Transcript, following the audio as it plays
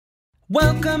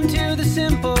Welcome to the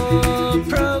Simple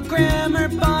Programmer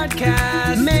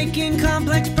Podcast, making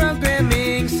complex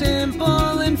programming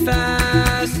simple and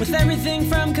fast, with everything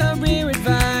from career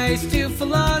advice to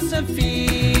philosophy.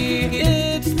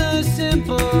 It's the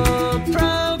Simple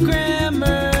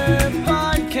Programmer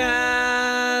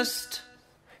Podcast.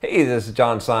 Hey, this is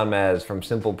John Sonmez from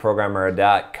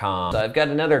SimpleProgrammer.com. I've got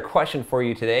another question for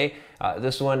you today.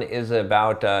 This one is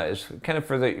about, is kind of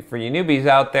for you newbies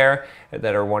out there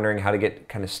that are wondering how to get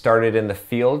kind of started in the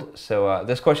field. So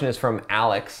this question is from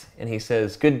Alex, and he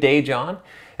says, "Good day, John.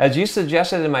 As you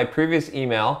suggested in my previous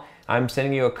email, I'm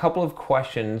sending you a couple of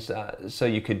questions so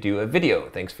you could do a video.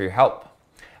 Thanks for your help."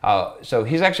 So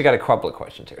he's actually got a couple of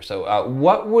questions here. So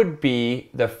what would be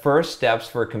the first steps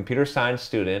for a computer science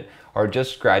student or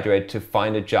just graduate to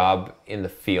find a job in the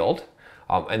field?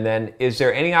 And then, is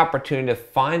there any opportunity to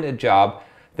find a job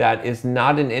that is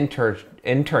not an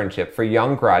internship for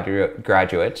young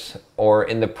graduates or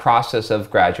in the process of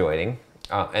graduating?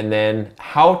 And then,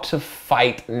 how to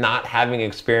fight not having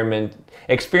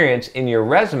experience in your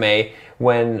resume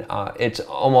when it's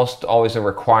almost always a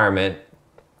requirement?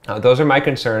 Those are my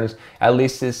concerns. At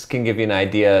least this can give you an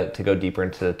idea to go deeper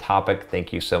into the topic.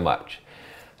 Thank you so much.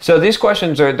 So these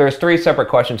questions there's three separate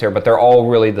questions here, but they're all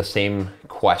really the same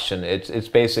question. It's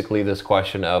basically this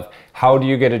question of how do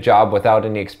you get a job without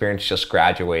any experience, just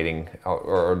graduating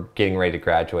or getting ready to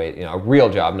graduate, a real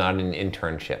job, not an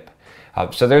internship.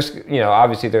 So there's,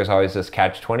 obviously there's always this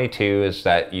catch-22 is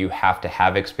that you have to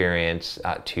have experience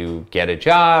to get a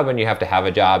job, and you have to have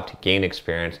a job to gain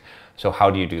experience. So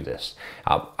how do you do this?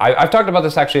 I've talked about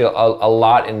this actually a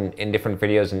lot in different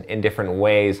videos and in different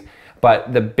ways.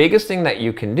 But the biggest thing that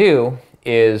you can do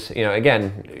is,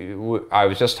 again, I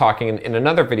was just talking in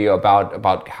another video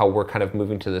about how we're kind of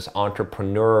moving to this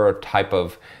entrepreneur type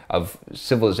of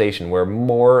civilization where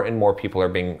more and more people are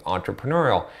being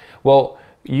entrepreneurial. Well,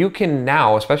 you can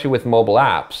now, especially with mobile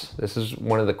apps, this is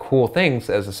one of the cool things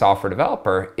as a software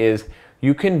developer, is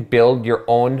you can build your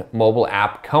own mobile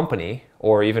app company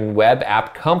or even web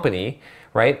app company,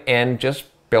 right? And just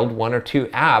build one or two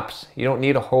apps. You don't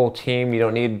need a whole team. You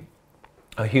don't need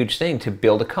a huge thing to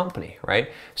build a company, right?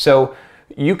 So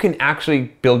you can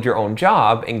actually build your own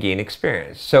job and gain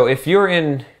experience. So if you're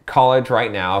in college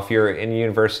right now, if you're in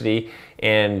university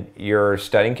and you're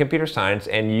studying computer science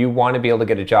and you want to be able to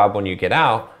get a job when you get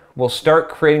out, well, start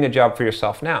creating a job for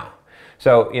yourself now.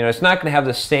 So, it's not going to have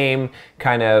the same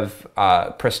kind of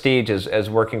prestige as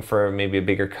working for maybe a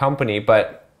bigger company,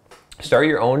 but start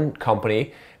your own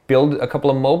company, build a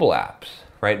couple of mobile apps,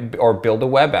 right? Or build a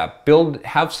web app.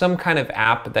 Have some kind of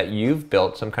app that you've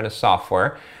built, some kind of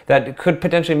software that could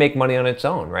potentially make money on its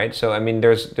own, right? So,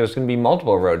 there's going to be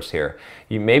multiple roads here.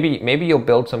 Maybe you'll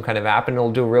build some kind of app and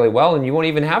it'll do really well, and you won't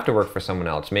even have to work for someone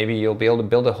else. Maybe you'll be able to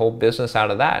build a whole business out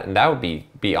of that, and that would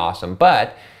be awesome.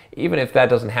 But even if that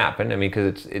doesn't happen,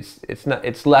 because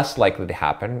it's less likely to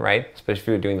happen, right? Especially if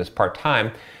you're doing this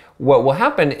part-time. What will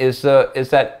happen is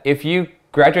that if you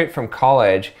graduate from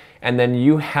college and then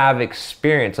you have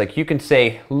experience, like you can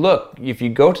say, look, if you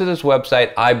go to this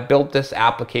website, I built this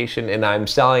application and I'm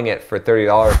selling it for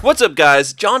 $30. What's up,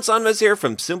 guys? John Sonmez here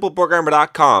from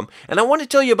SimpleProgrammer.com, and I want to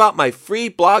tell you about my free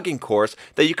blogging course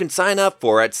that you can sign up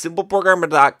for at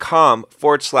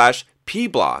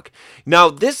SimpleProgrammer.com/PBlog. Now,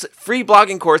 this free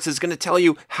blogging course is going to tell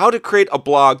you how to create a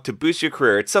blog to boost your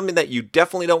career. It's something that you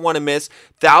definitely don't want to miss.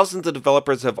 Thousands of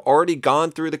developers have already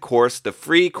gone through the course, the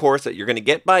free course that you're going to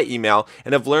get by email,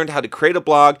 and have learned how to create a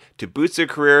blog to boost their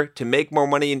career, to make more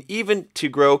money, and even to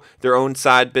grow their own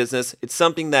side business. It's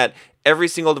something that every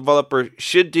single developer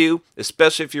should do,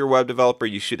 especially if you're a web developer.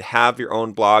 You should have your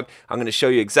own blog. I'm going to show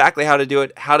you exactly how to do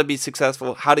it, how to be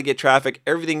successful, how to get traffic,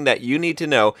 everything that you need to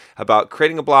know about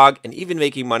creating a blog and even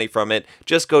making money from it.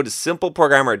 Just go to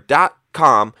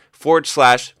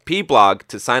SimpleProgrammer.com/PBlog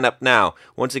to sign up now.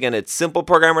 Once again, it's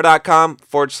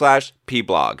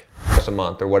SimpleProgrammer.com/PBlog. A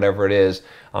month or whatever it is.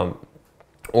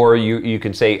 Or you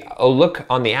can say, oh, look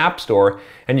on the App Store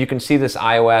and you can see this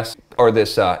iOS or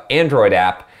this Android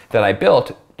app that I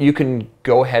built. You can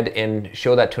go ahead and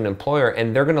show that to an employer,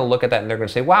 and they're going to look at that and they're going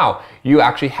to say, wow, you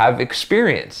actually have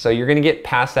experience. So you're going to get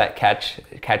past that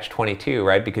catch-22,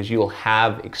 right? Because you'll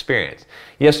have experience.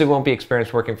 Yes, it won't be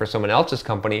experience working for someone else's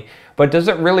company, but does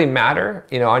it really matter,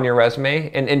 on your resume?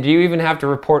 And do you even have to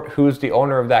report who's the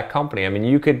owner of that company?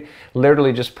 You could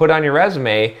literally just put on your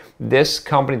resume this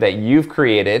company that you've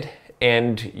created,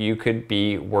 and you could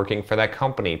be working for that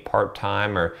company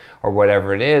part-time or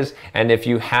whatever it is. And if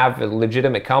you have a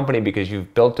legitimate company because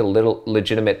you've built a little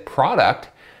legitimate product,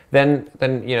 then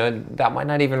that might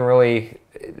not even really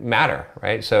matter,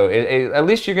 right? So at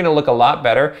least you're going to look a lot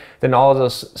better than all of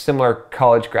those similar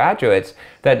college graduates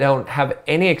that don't have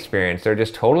any experience. They're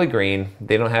just totally green.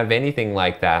 They don't have anything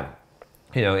like that.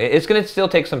 It's going to still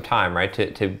take some time, right,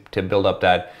 to build up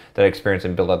that experience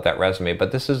and build up that resume.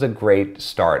 But this is a great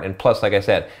start. And plus, like I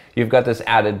said, you've got this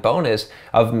added bonus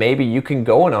of maybe you can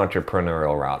go an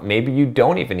entrepreneurial route. Maybe you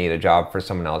don't even need a job for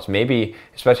someone else. Maybe,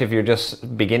 especially if you're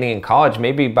just beginning in college,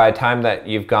 maybe by the time that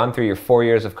you've gone through your 4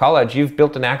 years of college, you've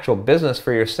built an actual business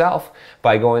for yourself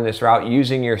by going this route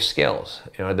using your skills.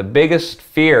 The biggest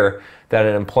fear that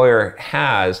an employer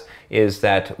has is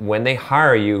that when they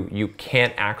hire you, you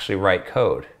can't actually write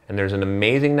code. And there's an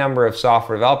amazing number of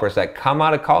software developers that come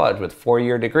out of college with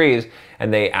 4-year degrees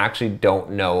and they actually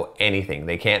don't know anything.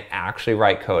 They can't actually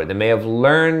write code. They may have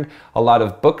learned a lot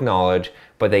of book knowledge,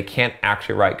 but they can't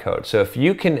actually write code. So if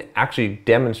you can actually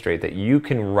demonstrate that you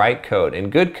can write code,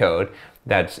 and good code,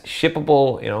 that's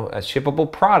shippable, a shippable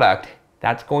product,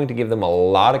 that's going to give them a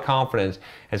lot of confidence.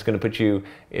 It's going to put you,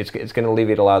 it's going to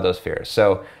alleviate a lot of those fears.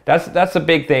 So that's the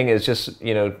big thing, is just,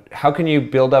 how can you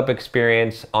build up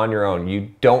experience on your own? You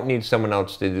don't need someone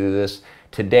else to do this.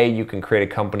 Today, you can create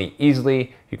a company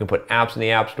easily. You can put apps in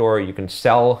the App Store. You can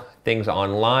sell things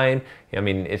online.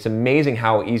 It's amazing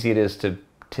how easy it is to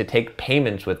take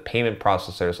payments with payment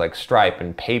processors like Stripe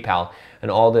and PayPal and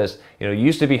all this. It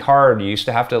used to be hard. You used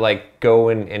to have to go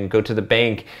and go to the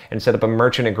bank and set up a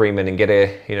merchant agreement and get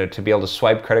to be able to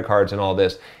swipe credit cards and all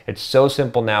this. It's so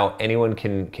simple now. Anyone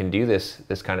can do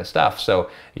this kind of stuff. So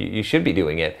you should be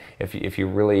doing it if you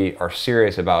really are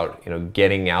serious about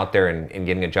getting out there and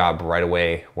getting a job right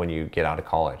away when you get out of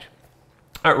college.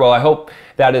 All right, well, I hope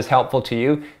that is helpful to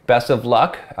you. Best of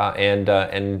luck,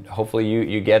 and hopefully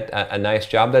you get a nice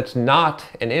job that's not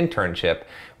an internship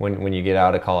when you get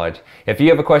out of college. If you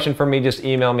have a question for me, just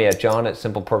email me at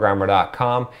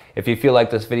john@simpleprogrammer.com. If you feel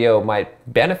like this video might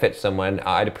benefit someone,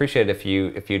 I'd appreciate it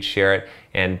if you'd share it.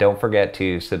 And don't forget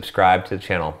to subscribe to the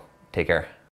channel. Take care.